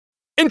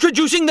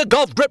Introducing the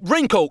Golf Grip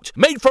Raincoat,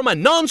 made from a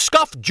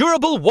non-scuff,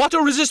 durable,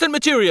 water-resistant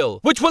material,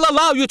 which will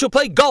allow you to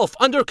play golf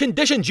under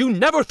conditions you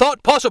never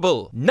thought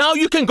possible. Now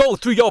you can go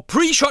through your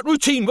pre-shot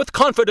routine with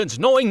confidence,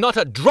 knowing not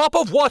a drop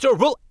of water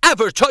will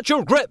ever touch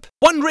your grip.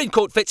 One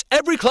raincoat fits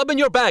every club in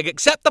your bag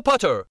except the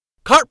putter.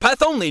 Cart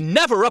path only,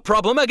 never a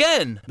problem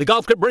again. The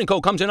Golf Grip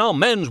Raincoat comes in all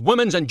men's,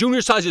 women's, and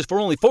junior sizes for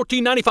only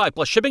 $14.95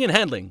 plus shipping and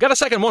handling. Get a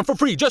second one for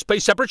free, just pay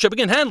separate shipping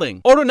and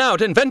handling. Order now at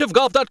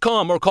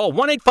inventivegolf.com or call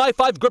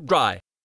 1-855-GRIP-DRY.